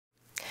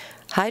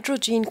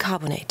Hydrogen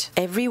carbonate.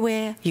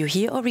 Everywhere you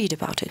hear or read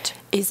about it.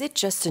 Is it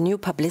just a new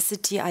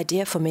publicity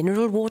idea for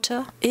mineral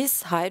water?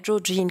 Is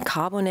hydrogen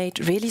carbonate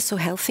really so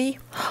healthy?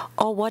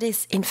 Or what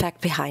is in fact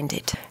behind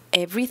it?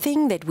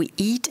 Everything that we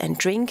eat and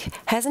drink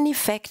has an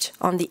effect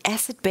on the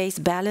acid-base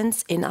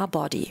balance in our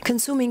body.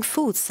 Consuming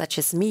foods such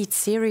as meat,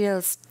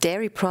 cereals,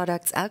 dairy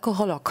products,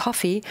 alcohol or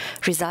coffee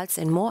results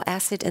in more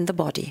acid in the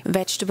body.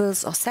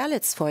 Vegetables or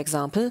salads, for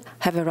example,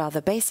 have a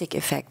rather basic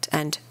effect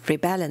and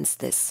rebalance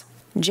this.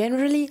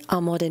 Generally, our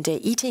modern-day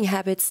eating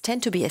habits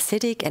tend to be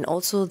acidic, and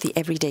also the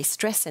everyday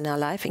stress in our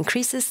life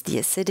increases the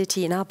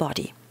acidity in our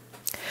body.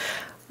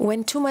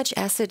 When too much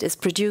acid is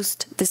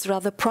produced, this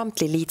rather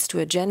promptly leads to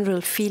a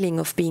general feeling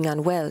of being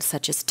unwell,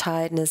 such as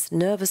tiredness,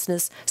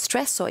 nervousness,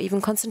 stress or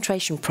even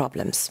concentration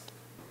problems.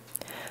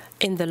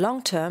 In the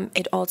long term,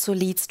 it also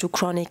leads to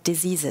chronic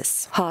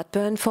diseases.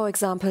 Heartburn, for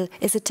example,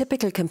 is a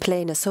typical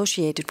complaint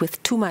associated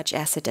with too much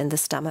acid in the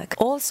stomach.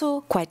 Also,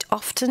 quite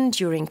often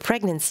during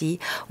pregnancy,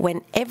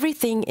 when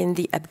everything in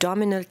the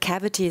abdominal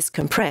cavity is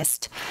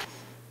compressed,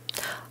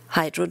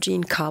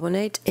 hydrogen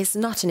carbonate is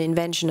not an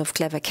invention of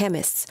clever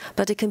chemists,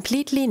 but a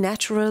completely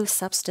natural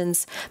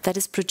substance that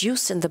is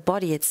produced in the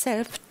body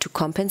itself to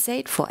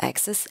compensate for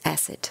excess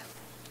acid.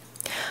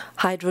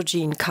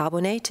 Hydrogen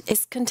carbonate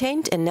is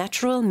contained in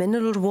natural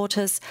mineral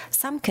waters.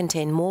 Some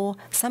contain more,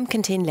 some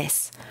contain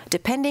less,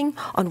 depending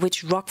on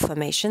which rock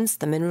formations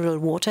the mineral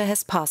water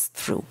has passed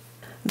through.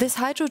 This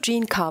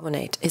hydrogen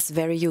carbonate is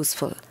very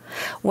useful.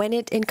 When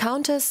it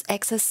encounters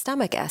excess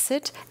stomach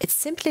acid, it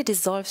simply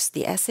dissolves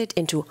the acid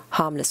into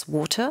harmless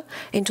water,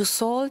 into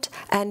salt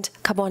and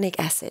carbonic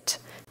acid.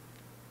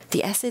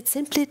 The acid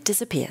simply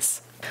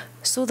disappears.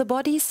 So the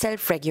body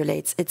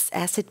self-regulates its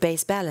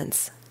acid-base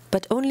balance,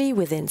 but only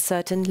within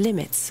certain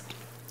limits.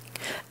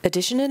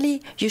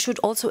 Additionally, you should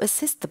also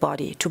assist the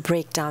body to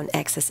break down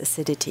excess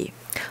acidity.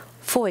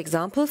 For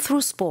example,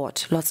 through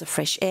sport, lots of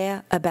fresh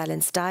air, a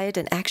balanced diet,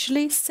 and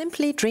actually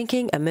simply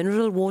drinking a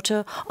mineral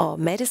water or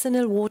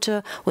medicinal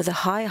water with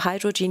a high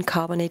hydrogen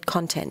carbonate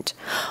content.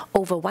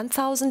 Over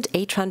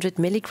 1,800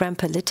 mg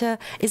per liter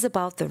is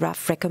about the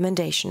rough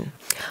recommendation.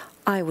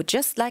 I would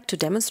just like to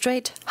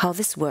demonstrate how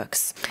this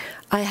works.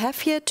 I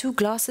have here 2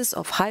 glasses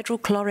of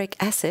hydrochloric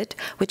acid,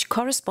 which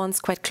corresponds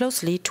quite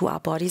closely to our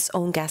body's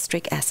own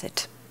gastric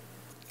acid.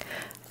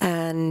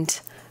 And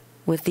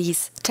with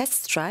these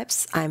test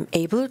stripes, I'm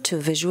able to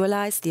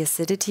visualize the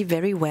acidity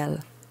very well.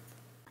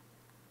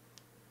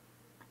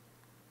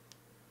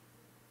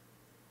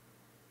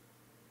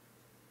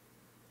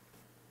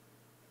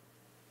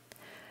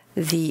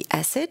 The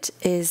acid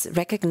is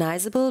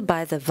recognizable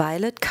by the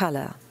violet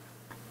color.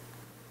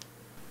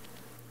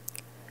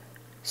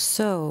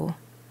 So,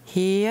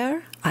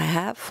 here I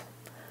have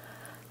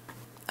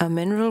a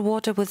mineral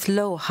water with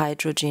low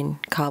hydrogen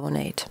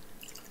carbonate,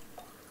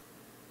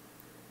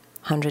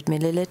 100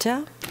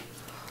 milliliter.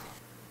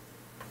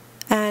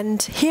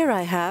 And here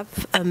I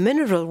have a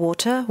mineral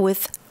water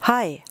with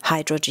high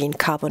hydrogen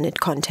carbonate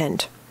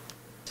content.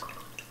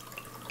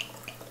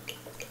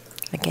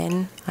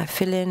 Again, I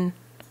fill in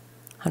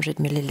 100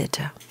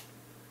 milliliter.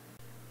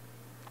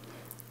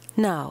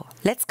 Now,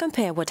 let's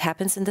compare what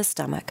happens in the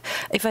stomach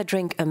if I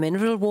drink a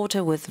mineral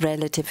water with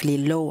relatively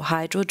low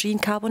hydrogen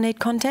carbonate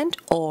content,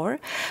 or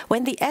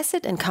when the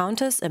acid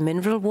encounters a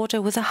mineral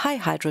water with a high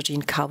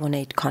hydrogen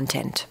carbonate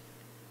content.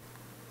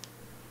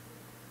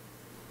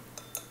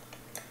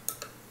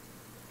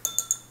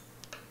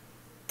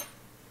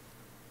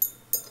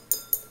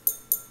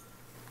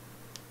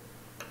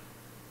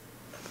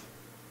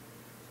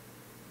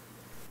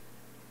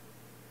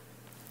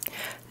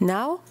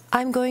 Now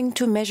I'm going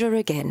to measure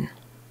again.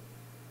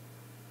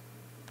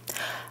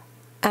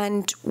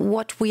 And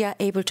what we are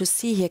able to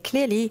see here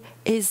clearly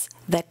is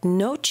that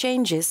no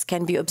changes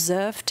can be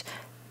observed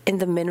in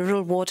the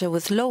mineral water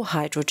with low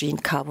hydrogen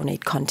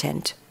carbonate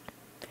content.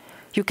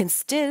 You can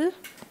still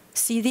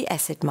see the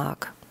acid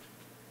mark.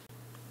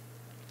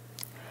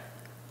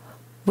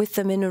 With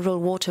the mineral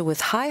water with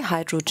high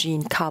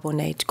hydrogen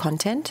carbonate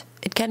content,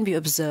 it can be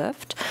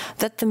observed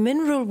that the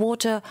mineral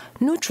water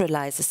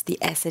neutralizes the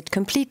acid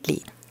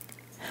completely.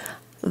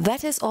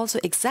 That is also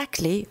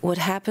exactly what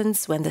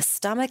happens when the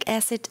stomach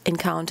acid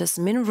encounters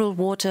mineral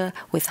water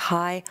with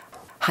high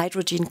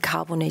hydrogen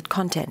carbonate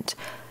content.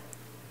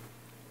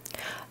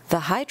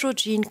 The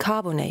hydrogen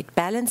carbonate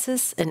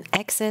balances an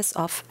excess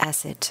of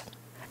acid.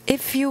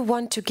 If you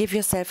want to give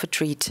yourself a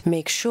treat,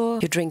 make sure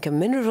you drink a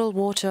mineral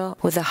water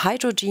with a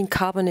hydrogen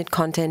carbonate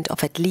content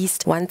of at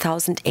least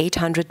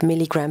 1,800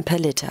 mg per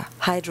liter.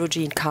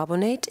 Hydrogen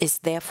carbonate is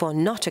therefore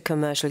not a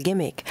commercial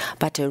gimmick,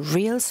 but a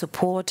real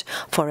support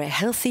for a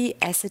healthy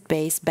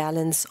acid-base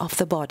balance of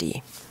the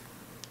body.